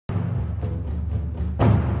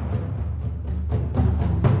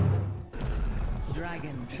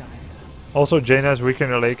Also, Jaina's weak in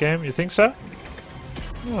the late game. You think so?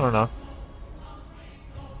 I don't know.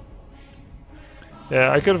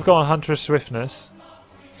 Yeah, I could have gone Huntress Swiftness.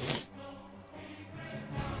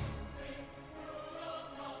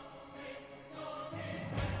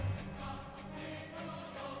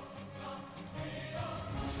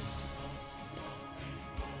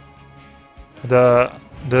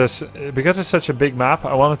 Because it's such a big map,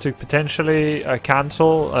 I wanted to potentially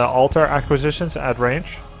cancel altar acquisitions at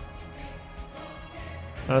range.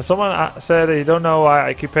 Someone said he don't know why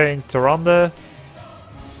I keep paying Tyrande.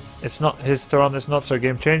 It's not his Tyrande is not so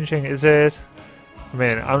game changing, is it? I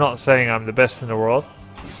mean, I'm not saying I'm the best in the world,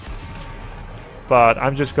 but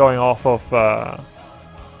I'm just going off of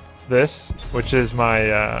this, which is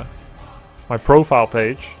my my profile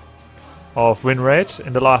page of win rates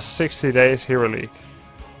in the last 60 days Hero League.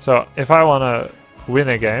 So if I want to win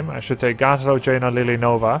a game, I should take Gazalo, Jaina, Lily,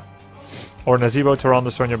 Nova, or Nazeebo,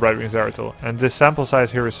 Tyrande, Sonya, Brightwing, Zeratul. And this sample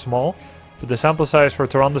size here is small, but the sample size for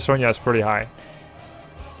Tyrande, Sonya is pretty high.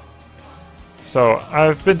 So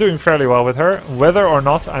I've been doing fairly well with her, whether or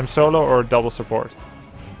not I'm solo or double support.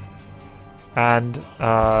 And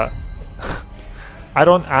I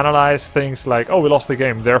don't analyze things like, oh, we lost the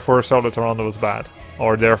game, therefore solo Tyrande was bad.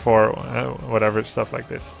 Or therefore, whatever, stuff like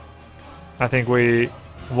this. I think we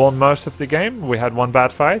won most of the game. We had one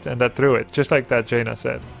bad fight and that threw it. Just like that Jaina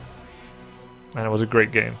said. And it was a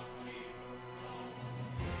great game.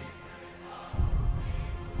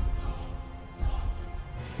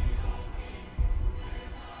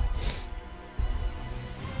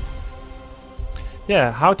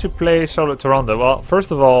 Yeah, how to play solo Tyrande? Well, first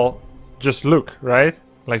of all, just look, right?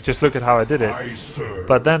 Like, just look at how I did it.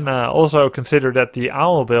 But then also consider that the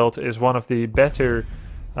Owl build is one of the better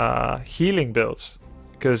healing builds.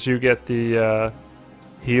 Because you get the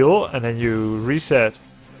heal and then you reset.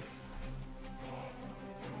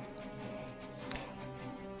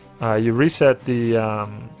 You reset the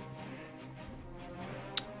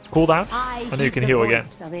cooldown and then you can heal again.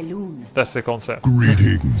 That's the concept.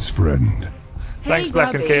 Greetings, friend. Thanks, Hey,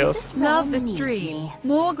 Black and Grubby. Chaos. Love the stream.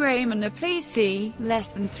 More Graham and please see less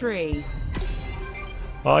than 3.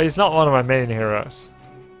 Well, he's not one of my main heroes.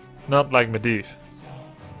 Not like Medivh.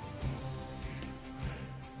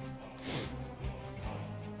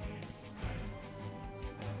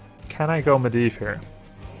 Can I go Medivh here?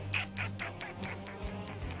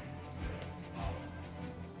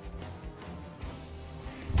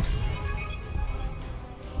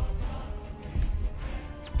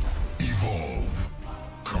 Evolve.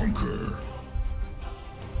 Conquer.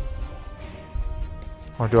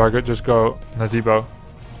 Or do I just go Nazeebo?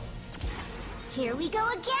 Here we go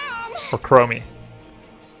again. Or Chromie?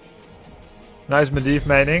 Nice Medivh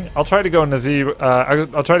maining. I'll try to go Nazeebo.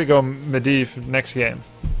 I'll try to go Medivh next game.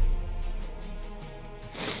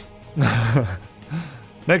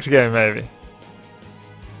 Next game, maybe.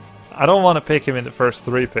 I don't want to pick him in the first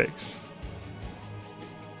 3 picks.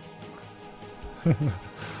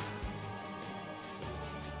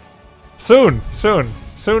 Soon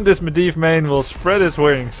this Medivh main will spread its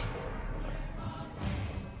wings.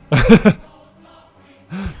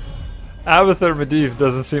 Abathur Medivh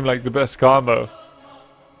doesn't seem like the best combo.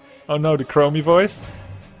 Oh no, the Chromie voice?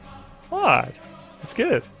 What? It's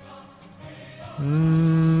good.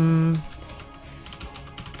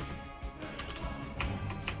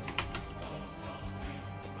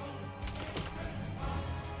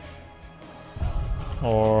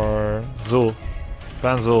 Or Zul.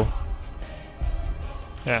 Van Zul.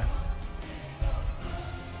 Yeah.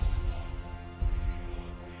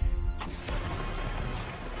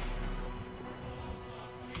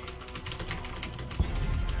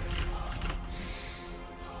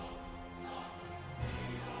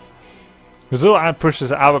 Zul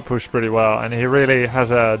pushes Albert push pretty well, and he really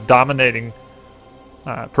has a dominating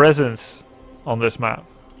presence on this map.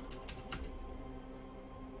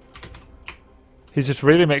 He just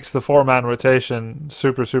really makes the 4-man rotation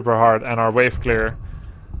super hard, and our wave clear,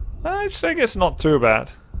 I think it's not too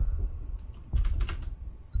bad.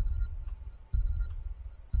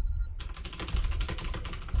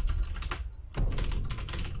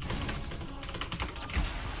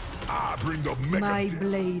 Bring the My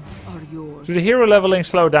blades are yours. Does the hero leveling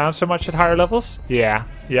slow down so much at higher levels? Yeah,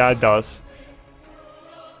 it does.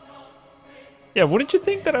 Yeah, wouldn't you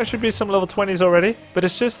think that I should be some level 20s already? But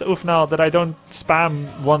it's just Ufnal that I don't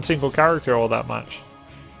spam one single character all that much.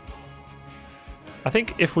 I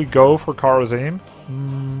think if we go for Karozim...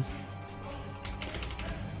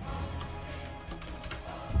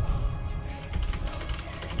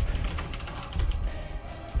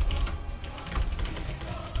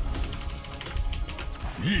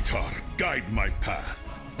 Yitar, guide my path.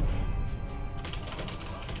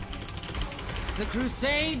 The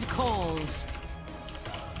crusade calls.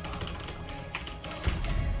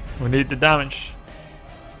 We need the damage.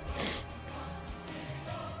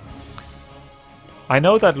 I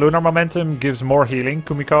know that Lunar Momentum gives more healing,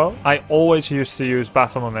 Kumiko. I always used to use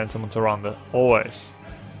Battle Momentum on Tyrande. Always.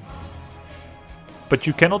 But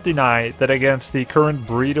you cannot deny that against the current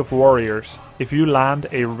breed of warriors, if you land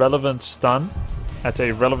a relevant stun at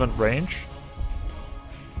a relevant range...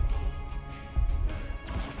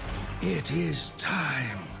 It is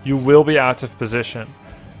time. You will be out of position.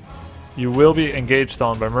 You will be engaged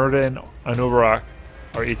on by Myrddin, Anubarak,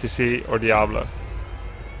 or ETC, or Diablo.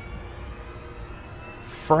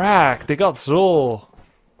 Frack, they got Zul.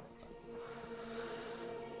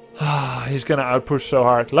 He's gonna outpush so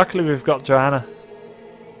hard. Luckily we've got Johanna.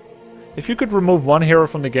 If you could remove one hero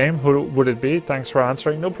from the game, who would it be? Thanks for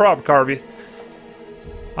answering. No problem, Carby.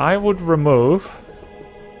 I would remove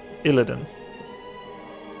Illidan.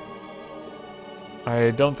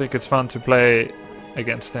 I don't think it's fun to play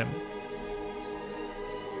against him.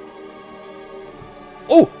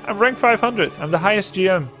 Oh, I'm rank 500. I'm the highest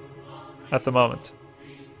GM at the moment.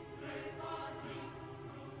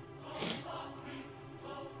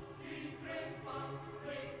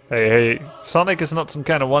 Hey, Sonic is not some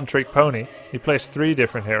kind of one-trick pony. He plays 3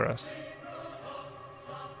 different heroes.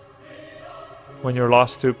 When your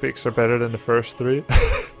last 2 picks are better than the first 3?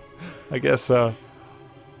 I guess so.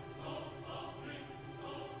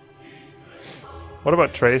 What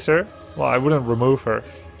about Tracer? Well, I wouldn't remove her.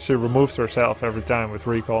 She removes herself every time with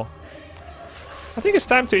recall. I think it's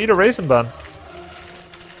time to eat a raisin bun.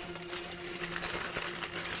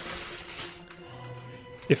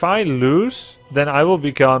 If I lose, then I will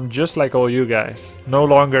become just like all you guys. No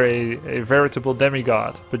longer a veritable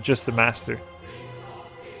demigod, but just a master.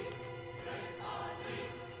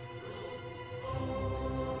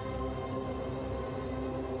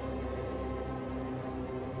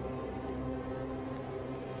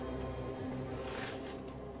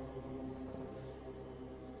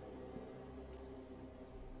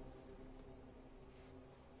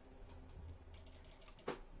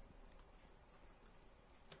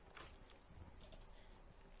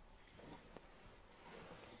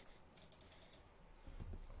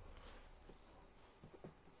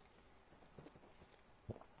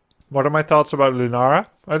 What are my thoughts about Lunara?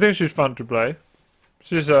 I think she's fun to play.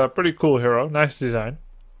 She's a pretty cool hero. Nice design.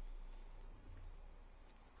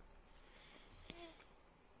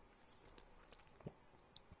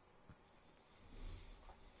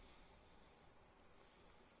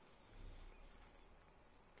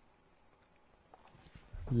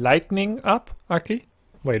 Lightning up, Aki?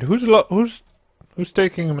 Wait, who's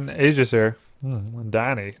taking him in ages here?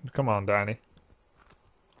 Danny. Come on, Danny.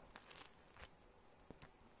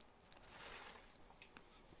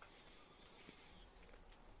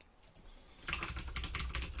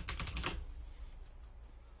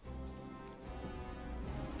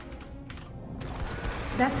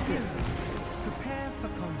 That's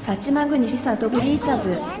such magnificent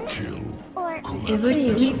creatures.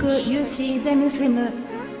 Every week you see them swim.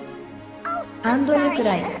 And you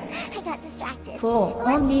cry. I got distracted. For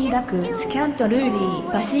only luck, scant really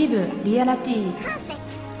perceive reality. Perfect.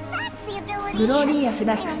 That's the ability. Glorious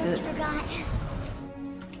Lux. I forgot.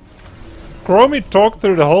 Chromie talked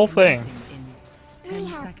through the whole thing. We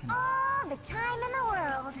have all the time in the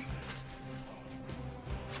world.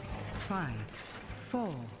 5,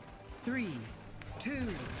 4, 3, 2,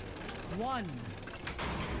 1.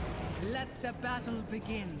 Let the battle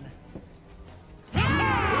begin.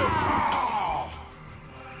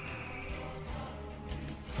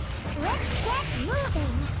 Let's get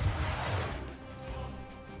moving.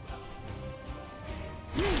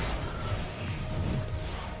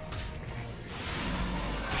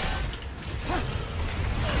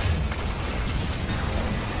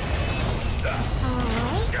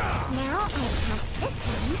 Alright, now I attack this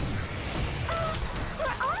one. Oh,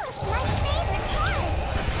 we're almost to my favorite part.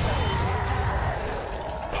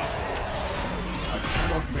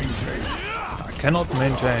 I cannot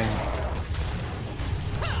maintain.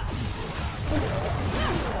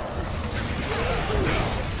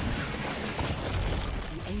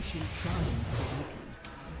 The ancient shrines awaken.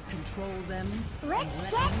 Control them. Let's and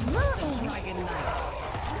let get loose the moving. Dragon Knight.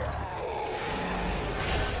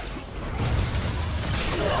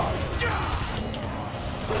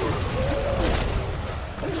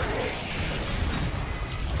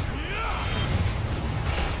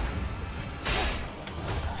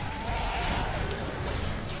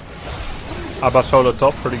 Abba solo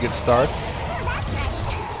top, pretty good start.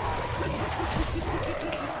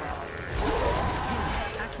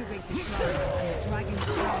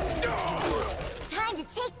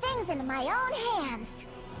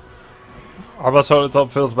 Arbor solo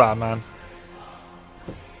top feels bad, man.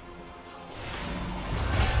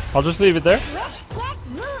 I'll just leave it there. Let's get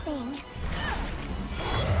moving.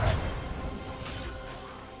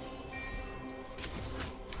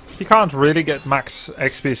 He can't really get max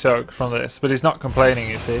XP soak from this, but he's not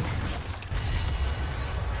complaining, you see.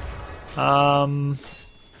 Bronze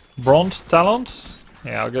talents?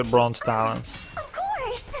 Yeah, I'll get bronze talents. Of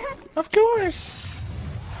course. Of course!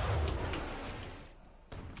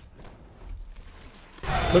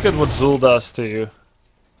 Look at what Zul does to you.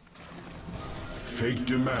 Fate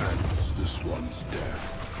demands this one's death.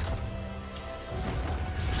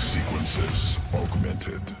 Sequences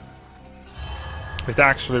augmented. It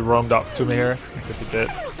actually roamed up to me here. I could be dead.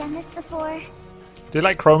 I've done this before. Do you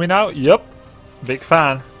like Chromie now? Yup. Big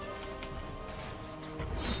fan.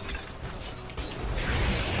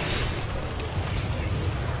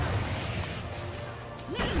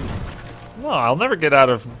 No, I'll never get out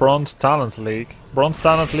of Bronze Talent League. Bronze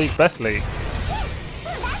Talent League, best league. Yes.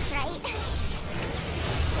 Oh, that's right.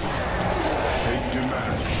 Fate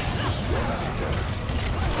demands this one's death.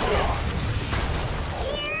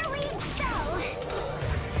 Here we go.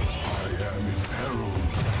 I am imperiled.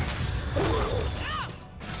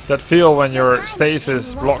 That feel when your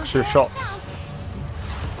stasis blocks your shots.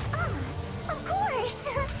 Of course.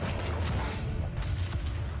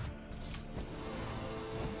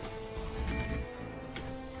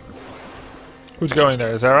 Who's going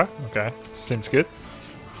there? Zara? Okay, seems good.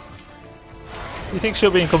 You think she'll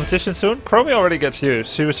be in competition soon? Chromie already gets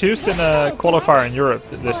used. She was used in a qualifier in Europe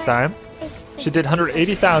this time. She did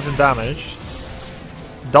 180,000 damage.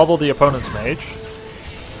 Double the opponent's mage.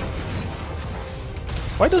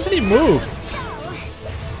 Why doesn't he move?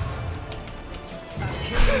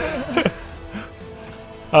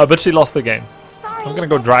 But she lost the game. Sorry. I'm gonna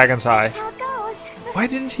go Dragon's Eye. That's how it goes. Why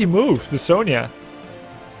didn't he move? The Sonya.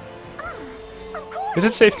 Of course. Is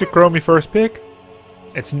it safe to Chromie first pick?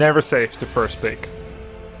 It's never safe to first pick.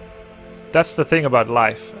 That's the thing about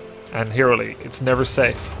life and Hero League. It's never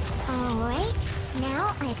safe. Alright,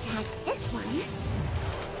 now I attack this one.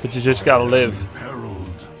 But you just gotta live.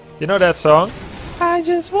 Imperiled. You know that song? I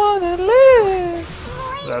just wanna live.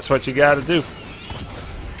 Alright, That's what you gotta do.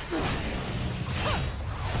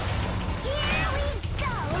 here we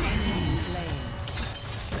go.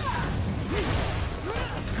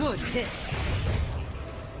 Good hit.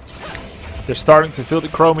 They're starting to feel the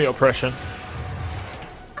Chromie oppression.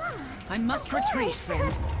 I must retreat,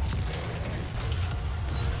 friend.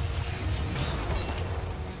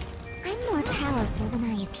 I'm more powerful than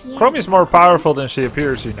I appear. Chromie's more powerful than she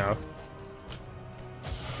appears, you know.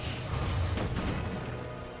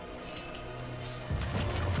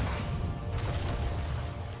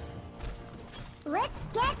 Let's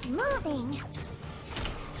get moving.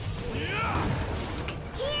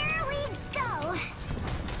 Here we go.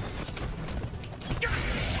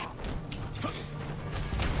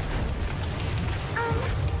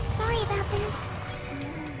 Sorry about this.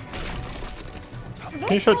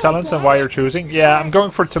 Can you show talents and why you're choosing? Yeah, I'm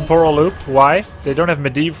going for Temporal Loop. Why? They don't have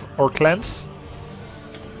Medivh or Cleanse.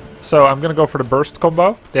 So I'm gonna go for the Burst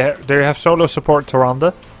combo. They have solo support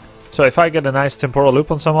Tyrande. So if I get a nice Temporal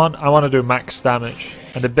Loop on someone, I want to do max damage.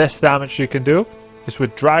 And the best damage you can do is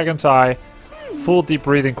with Dragon's Eye, full Deep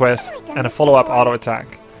Breathing Quest, and a follow-up auto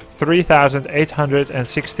attack.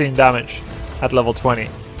 3,816 damage at level 20.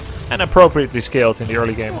 And appropriately scaled in the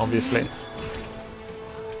early game, obviously.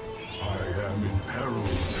 I am imperiled.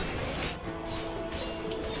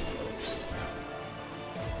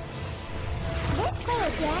 This way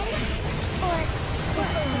again?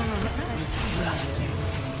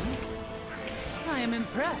 I am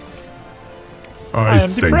impressed. I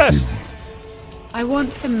am depressed. I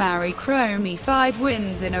want to marry Chromie. 5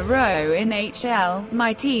 wins in a row in HL.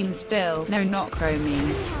 My team still. No, not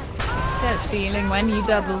Chromie. That feeling when you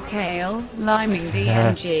double kale, liming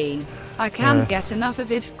DMG. I can't get enough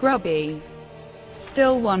of it, Grubby.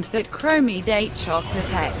 Still want that Chromie date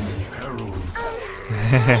chocolate X. Imperiled.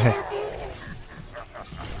 About this.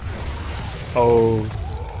 Oh,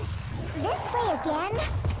 This way again?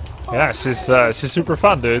 yeah, she's super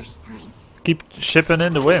fun, dude. Time. Keep shipping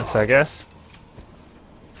in the wins, I guess.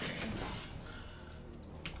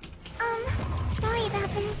 Sorry about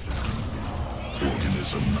this.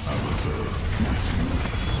 Organism Abather.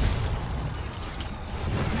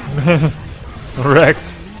 Wrecked.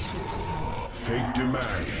 Fate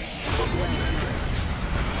demands.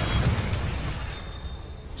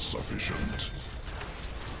 Sufficient.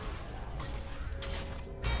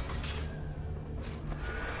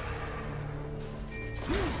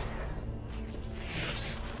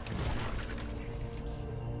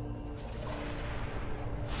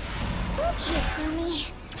 Okay.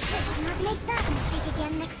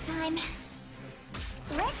 time.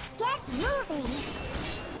 Let's get moving.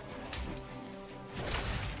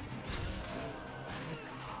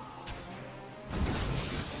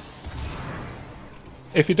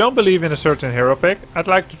 If you don't believe in a certain hero pick, I'd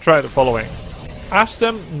like to try the following. Ask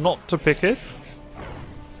them not to pick it.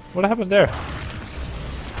 What happened there?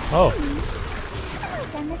 Oh.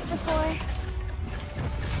 I've done this before.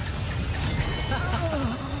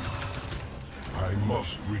 I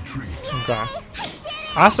must retreat. Okay.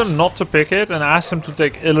 Ask them not to pick it and ask them to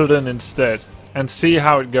take Illidan instead. And see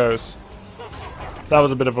how it goes. That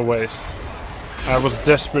was a bit of a waste. I was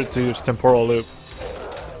desperate to use Temporal Loop.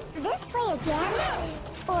 This way again?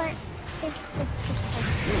 Or is this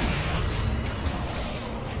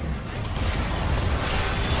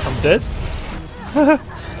I'm dead?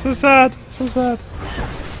 So sad. So sad.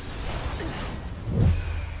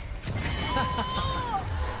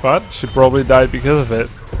 But she probably died because of it.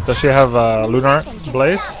 Does she have a Lunar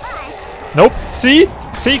Blaze? Nope. See?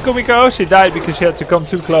 See, Kumiko? She died because she had to come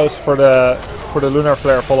too close for the Lunar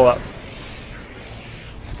Flare follow-up.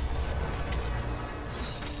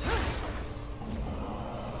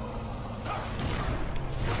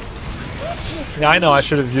 Yeah, I know I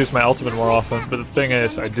should have used my ultimate more often, but the thing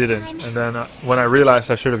is, I didn't. And then when I realized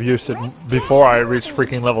I should have used it before I reached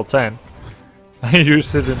freaking level 10, I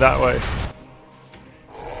used it in that way.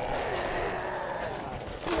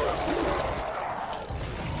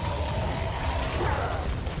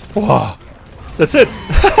 Whoa, that's it.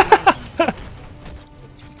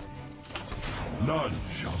 None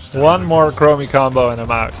shall stand. One more Chromie combo and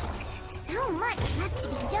I'm out. so much left to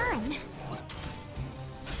be done?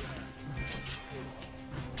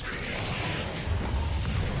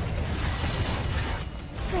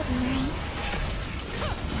 Good night.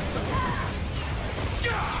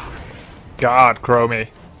 God, Chromie.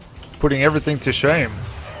 Putting everything to shame.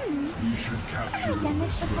 We should capture I've done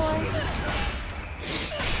this before.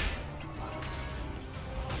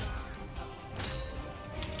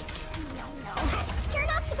 No, you're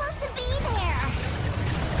not supposed to be there.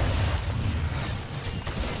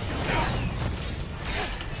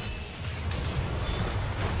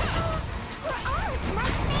 We're almost to my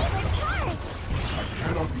favorite part. I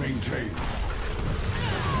cannot maintain.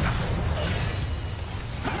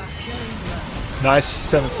 Nice,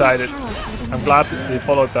 seven-sided. I'm glad he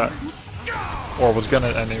followed that. Or was gonna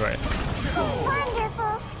anyway.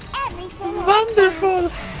 Wonderful. Everything. Wonderful!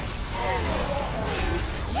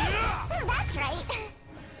 Yes, that's right.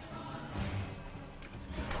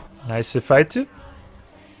 Nice to fight too.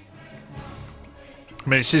 I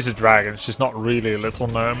mean, she's a dragon. She's not really a little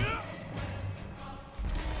gnome.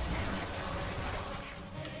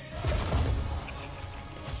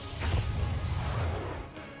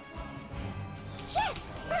 Yes,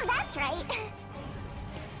 that's right.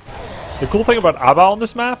 The cool thing about Abba on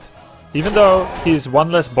this map, even though he's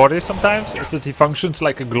one less body sometimes, is that he functions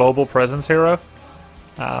like a global presence hero.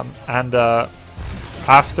 After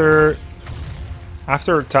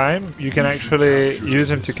a time, you can actually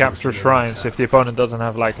use him to capture shrines if the opponent doesn't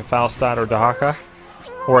have like a Falstad or Dahaka.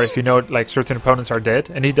 Or if you know like certain opponents are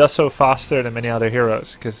dead. And he does so faster than many other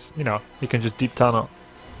heroes, because, you know, he can just deep tunnel.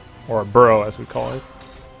 Or burrow as we call it.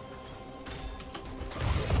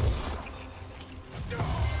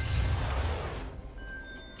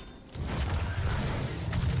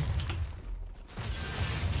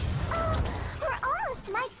 We're almost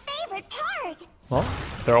to my favorite part. Well,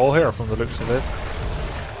 they're all here from the looks of it.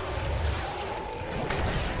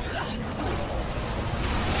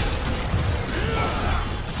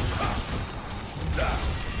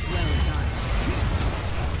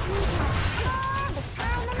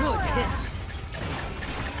 Good hit.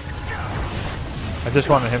 I just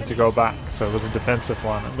wanted him to go back, so it was a defensive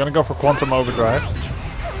one. I'm gonna go for Quantum Overdrive.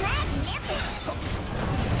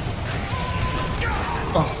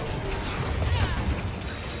 Oh.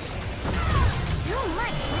 So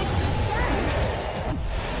much left to be done.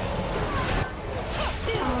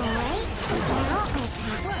 Alright, now I'll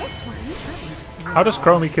take this one. How does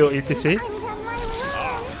Chromie kill ETC? Undone my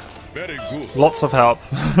wounds. Very good. Lots of help.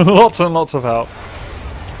 Lots and lots of help.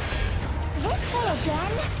 This way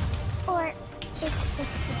again? Or is this the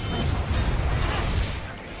first?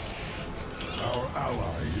 Our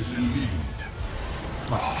ally is in need.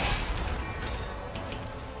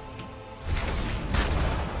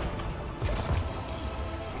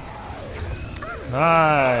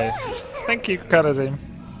 Nice. Thank you, Karazim.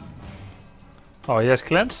 Oh, he has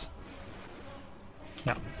cleanse?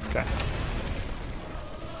 No, okay.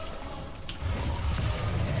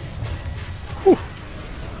 Whew.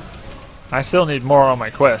 I still need more on my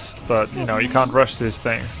quest, but you know, you can't rush these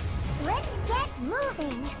things. Let's get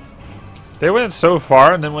moving. They went so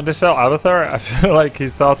far, and then when they sell Avatar, I feel like he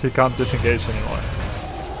thought he can't disengage anymore.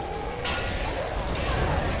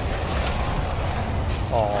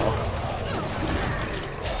 Aww.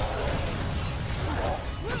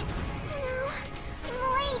 I'm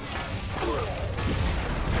late.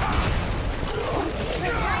 The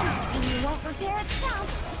time screen won't repair itself.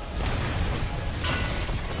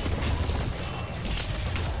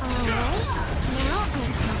 Alright, now I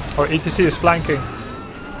Oh, ETC is flanking. so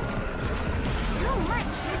much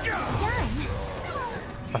left to be done.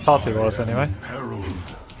 I thought he was anyway. Herald.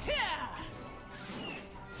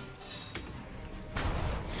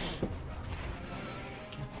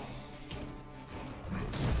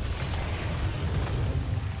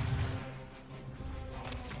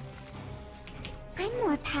 I'm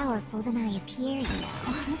more powerful than I appear, you know.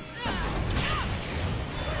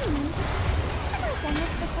 Have I done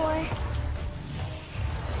this before?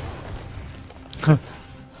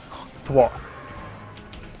 Thwart.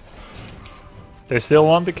 They still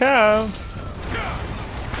want the cow.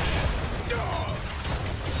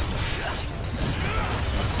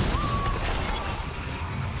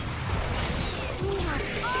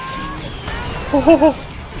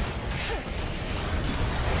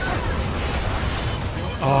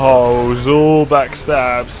 Oh, Zul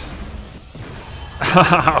backstabs.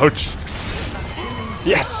 Ouch.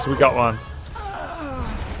 Yes, we got one.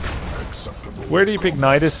 Acceptable. Where do you pick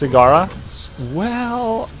Nidus Sigara?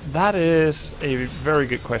 Well, that is a very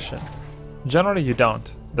good question. Generally you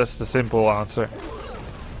don't. That's the simple answer.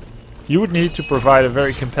 You would need to provide a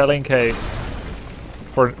very compelling case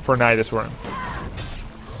for Nidus Worm.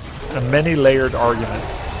 A many-layered argument.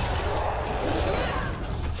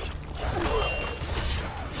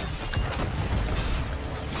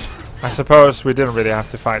 I suppose we didn't really have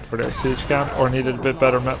to fight for their siege camp or needed a bit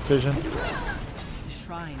better map vision.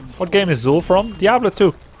 Shrine. What game is Zul from? Diablo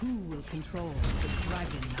 2. Who will control the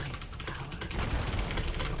Dragon Knight's power?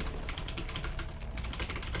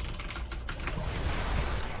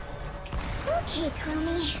 Okay,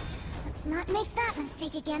 Chromie. Let's not make that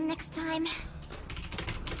mistake again next time.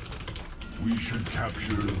 We should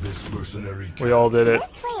capture this mercenary camp. We all did it.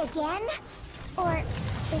 This way again? Or is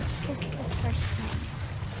this the first time?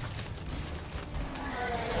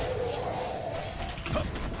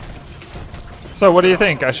 So what do you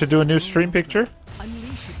think? I should do a new stream picture?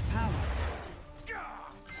 Unleash its power.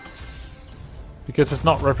 Because it's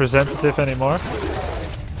not representative anymore. We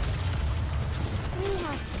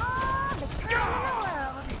have all the time in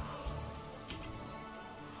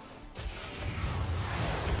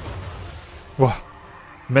the world. Wow.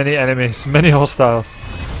 Many enemies, many hostiles.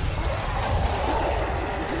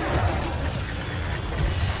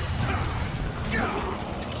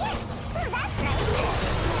 That's right.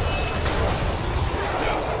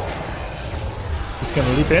 He's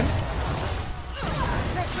gonna leap in. The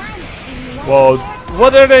time screen won't Well,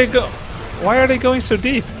 what are they why are they going so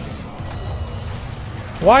deep?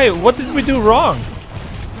 Why? What did we do wrong?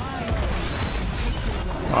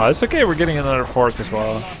 Oh, it's okay, we're getting another fort as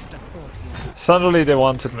well. Lost a fort. Suddenly they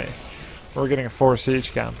wanted me. We're getting a 4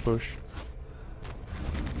 siege camp push.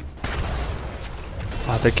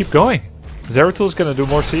 Oh, they keep going. Zeratul's gonna do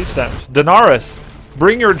more siege damage. Daenerys,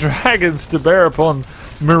 bring your dragons to bear upon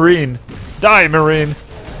Marine. Die, Marine.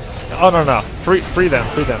 Oh, no. Free them.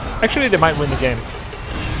 Actually, they might win the game.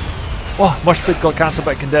 Oh, Mosh Pit got cancelled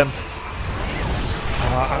by Condemn.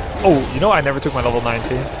 Oh, you know I never took my level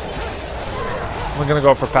 19. I'm gonna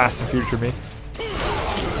go for past and future me.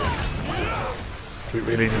 We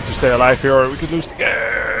really need to stay alive here or we could lose the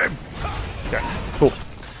game. Okay, cool.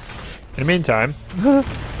 In the meantime...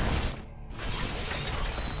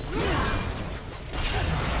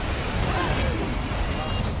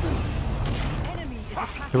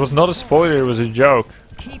 It was not a spoiler, it was a joke.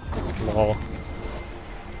 Keep destroying. Lol.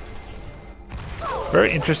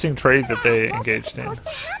 Very interesting trade that they engaged in. supposed to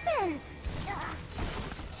happen.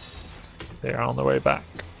 They are on the way back.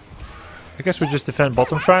 I guess we just defend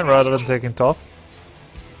bottom shrine rather than taking top.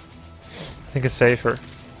 I think it's safer.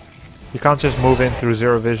 You can't just move in through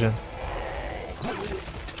zero vision. You're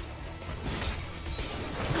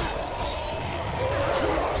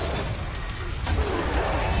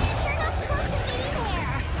not supposed to be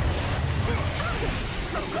there.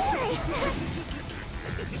 Of course.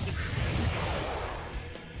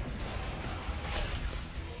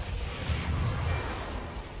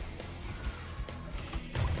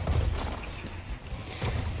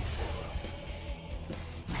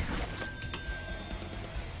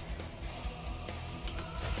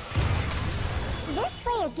 This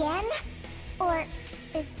way again? Or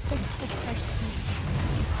is this the first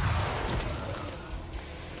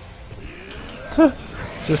time?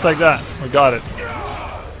 Just like that. We got it.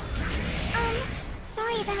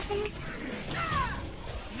 Sorry about this.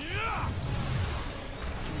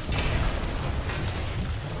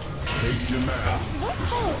 Take demand.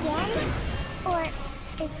 This way again? Or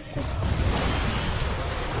is this...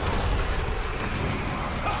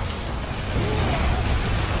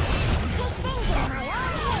 Take things in my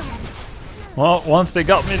own hands. Well, once they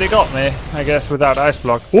got me, I guess, without ice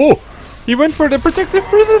block. Oh! He went for the protective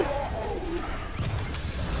prison!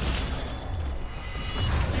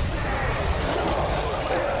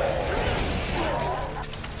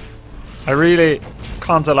 I really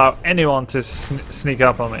can't allow anyone to sneak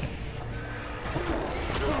up on me.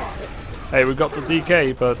 Hey, we got the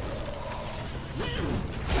DK, but...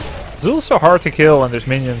 Zul's so hard to kill when there's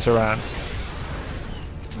minions around.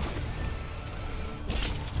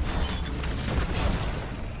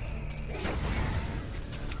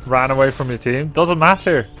 Ran away from your team? Doesn't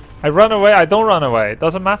matter. I run away, I don't run away.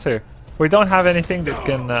 Doesn't matter. We don't have anything that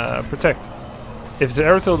can protect. If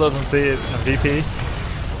Zeratul doesn't see it and VP...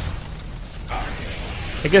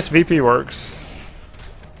 I guess VP works.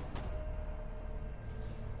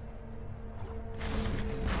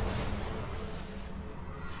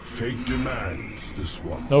 Fate demands this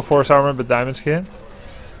one. No force armor but diamond skin?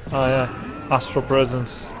 Oh yeah. Astral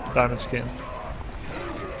presence, diamond skin.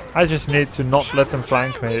 I just need to not let them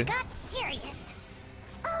flank me. Got serious.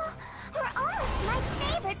 Oh, we're almost to my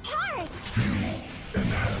favorite part.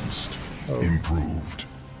 Enhanced. Improved.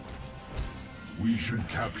 We should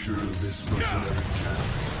capture this mercenary camp.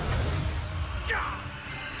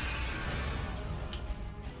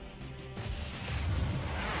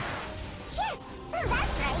 Yes,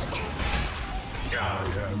 that's right. I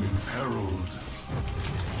am imperiled.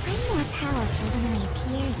 I'm more powerful than I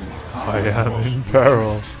appear, you know. I am in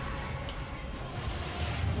peril.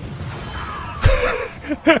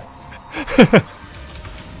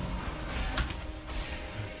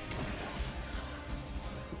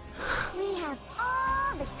 We have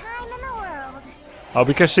all the time in the world. Oh,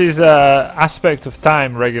 because she's aspect of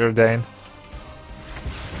time, regular Dane.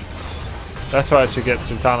 That's why she gets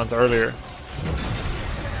her talent earlier.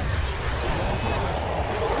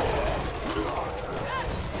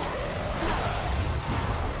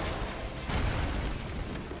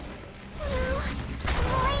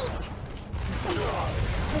 Wait.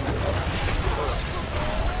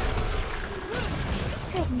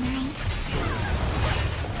 Good night.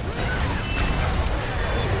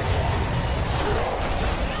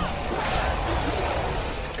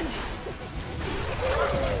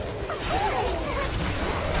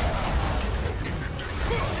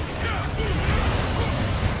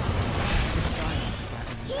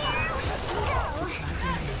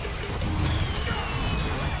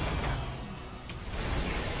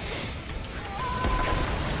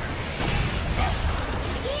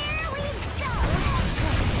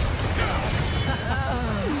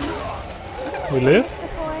 We live?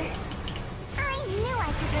 Before, I knew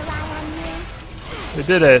I could rely on you. We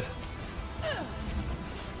did it.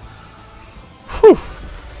 Whew.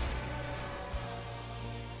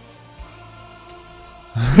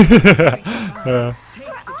 Yeah.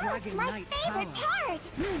 We're almost to my favorite part.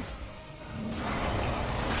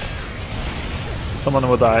 Someone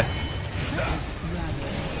will die.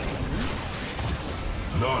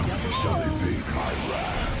 None shall evade my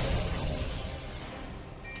wrath.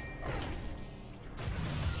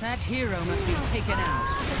 That hero must be taken out,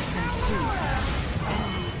 consumed,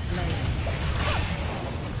 slain.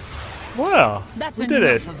 Wow, That's we enough did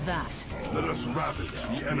it. of that. Let us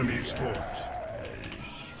ravage the enemy's fort.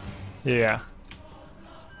 Yeah.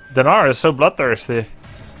 Dinar is so bloodthirsty. Yes,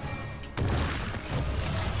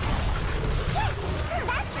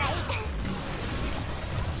 that's right.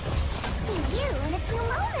 See you in a few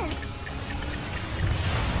moments.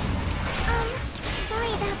 Sorry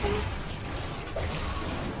about this.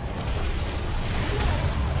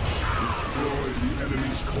 Destroy the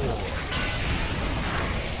enemy's core.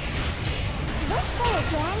 This way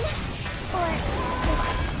again? Or...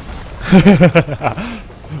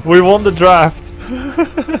 We won the draft.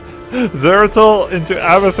 Zeratul into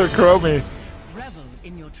Abathur Chromie. Revel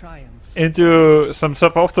in your triumph. Into some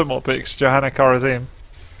suboptimal picks, Johanna Karazim.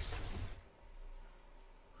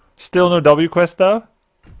 Still no W quest though?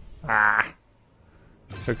 Ah.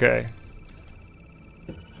 It's okay.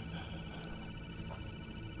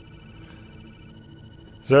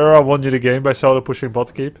 Zera won you the game by solo pushing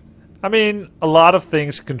bot keep. I mean, a lot of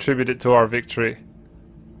things contributed to our victory.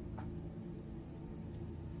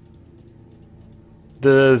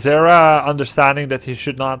 The Zera understanding that he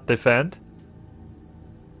should not defend.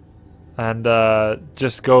 and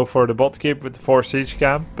just go for the bot keep with the 4 siege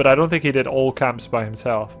camp. But I don't think he did all camps by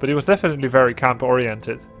himself. But he was definitely very camp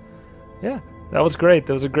oriented. Yeah, that was great.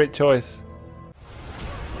 That was a great choice.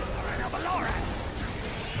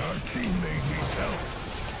 Our teammate needs help.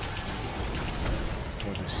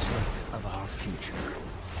 For the sake of our future.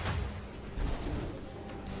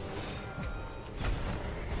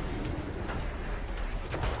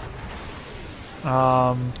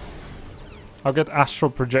 I'll get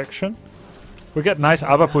astral projection. We get nice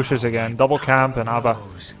ABBA pushes again. Double camp and ABBA.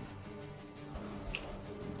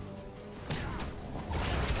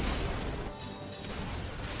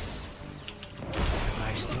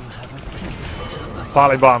 I still have a few things on my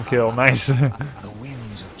Volley bomb kill. Nice.